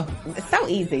charsaidso. It's so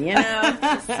easy, you know?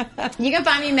 You can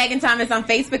find me, Megan Thomas, on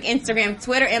Facebook, Instagram,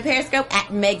 Twitter, and Periscope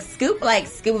at Meg Scoop, like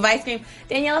scoop of ice cream.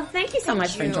 Daniela, thank you so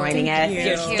much for joining us.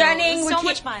 You're Thank you. stunning. It was so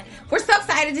much fun. We're so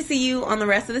excited to see you on the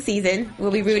rest of the season.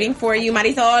 We'll be rooting for you,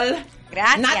 Marisol.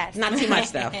 Gracias. Not too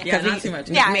much, though. Yeah, not too much.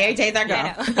 Yeah. Mary Jane's our girl.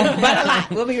 Yeah, I know. But a lot.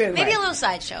 We'll be rooting Maybe for a you. little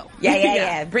sideshow.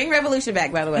 Yeah. Bring Revolution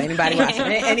back, by the way. Anybody watching?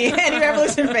 Any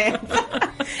Revolution fans?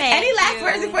 Any last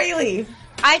words before you leave?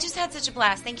 I just had such a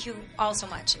blast. Thank you all so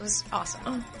much. It was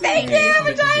awesome. Thank you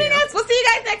for joining us. We'll see you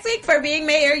guys next week for Being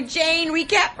Mary Jane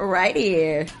recap right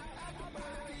here.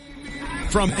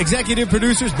 From executive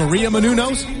producers Maria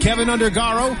Menounos, Kevin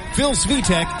Undergaro, Phil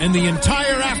Svitek, and the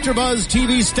entire AfterBuzz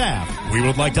TV staff, we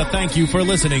would like to thank you for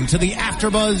listening to the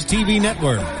AfterBuzz TV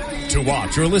network. To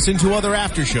watch or listen to other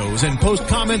after shows and post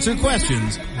comments or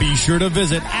questions, be sure to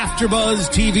visit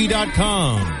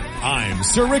AfterBuzzTV.com. I'm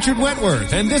Sir Richard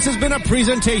Wentworth, and this has been a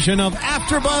presentation of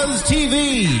AfterBuzz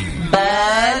TV.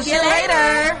 Buzz you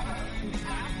later.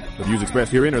 The views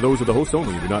expressed herein are those of the hosts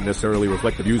only and do not necessarily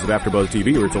reflect the views of AfterBuzz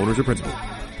TV or its owners or principals.